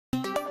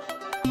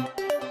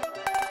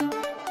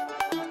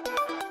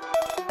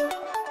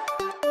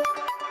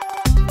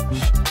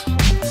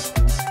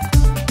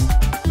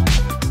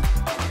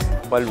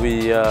Well,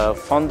 we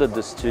founded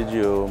the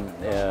studio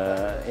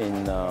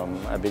in,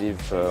 I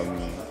believe,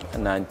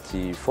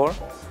 '94,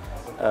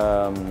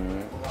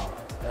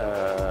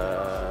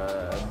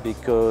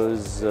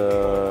 because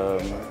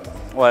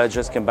well, I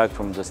just came back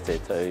from the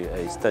States.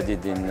 I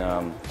studied in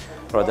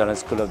Rhode Island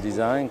School of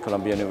Design,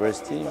 Columbia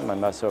University, my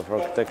Master of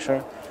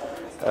Architecture,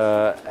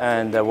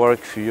 and I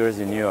worked a few years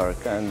in New York.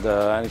 And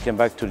I came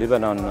back to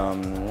Lebanon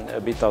a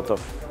bit out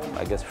of,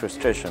 I guess,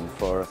 frustration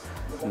for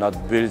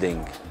not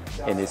building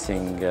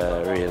anything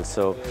real.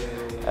 So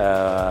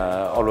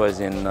always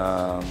in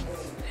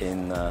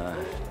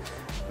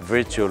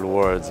virtual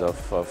worlds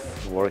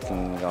of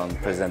working on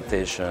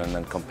presentation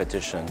and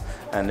competition,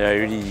 and I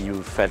really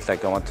felt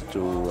like I wanted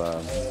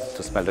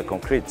to smell the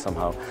concrete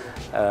somehow.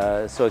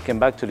 So I came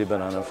back to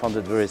Lebanon and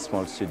founded a very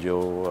small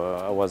studio.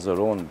 I was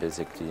alone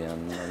basically,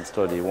 and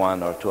slowly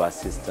one or two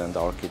assistant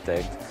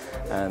architects,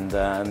 and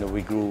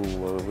we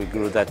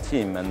grew that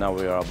team, and now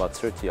we are about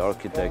 30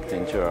 architects,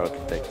 interior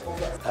architects.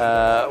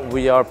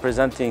 We are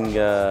presenting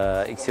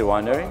Iksir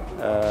Winery,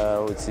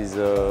 which is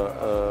a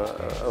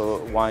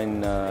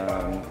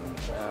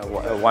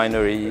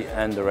winery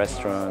and a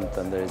restaurant,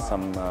 and there is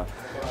some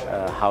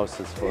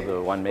houses for the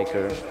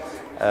winemaker.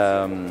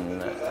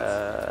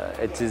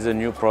 It is a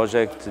new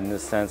project in the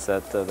sense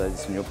that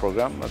it's a new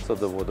program. So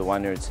the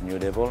winery is a new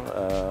level,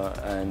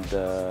 and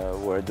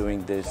we're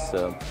doing this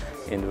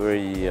in a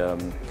very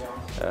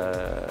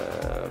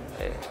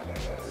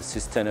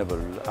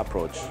sustainable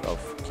approach of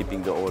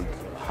keeping the old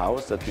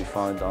house that we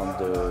found on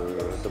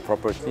the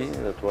property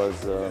that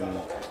was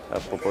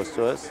proposed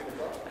to us.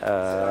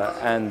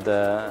 And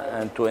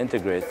to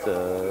integrate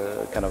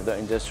kind of the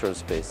industrial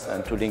space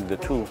and to link the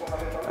two,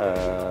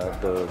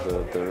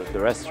 the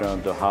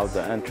restaurant, the house,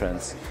 the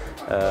entrance,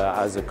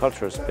 as a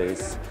cultural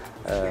space,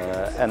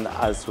 and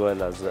as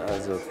well as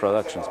a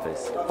production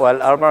space. Well,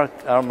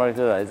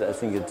 Archmarathon, I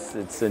think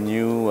it's a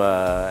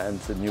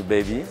new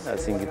baby. I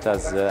think it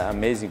has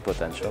amazing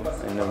potential,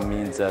 and it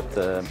means that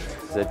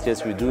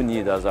yes, we do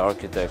need as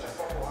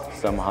architects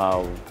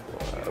somehow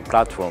a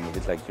platform, a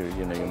bit like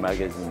your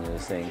magazine, you're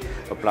saying,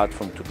 a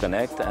platform to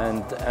connect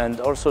and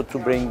also to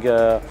bring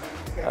a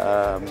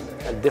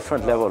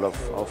different level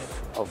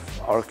of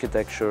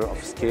architecture,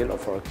 of scale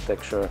of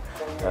architecture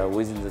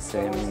within the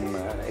same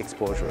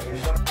exposure.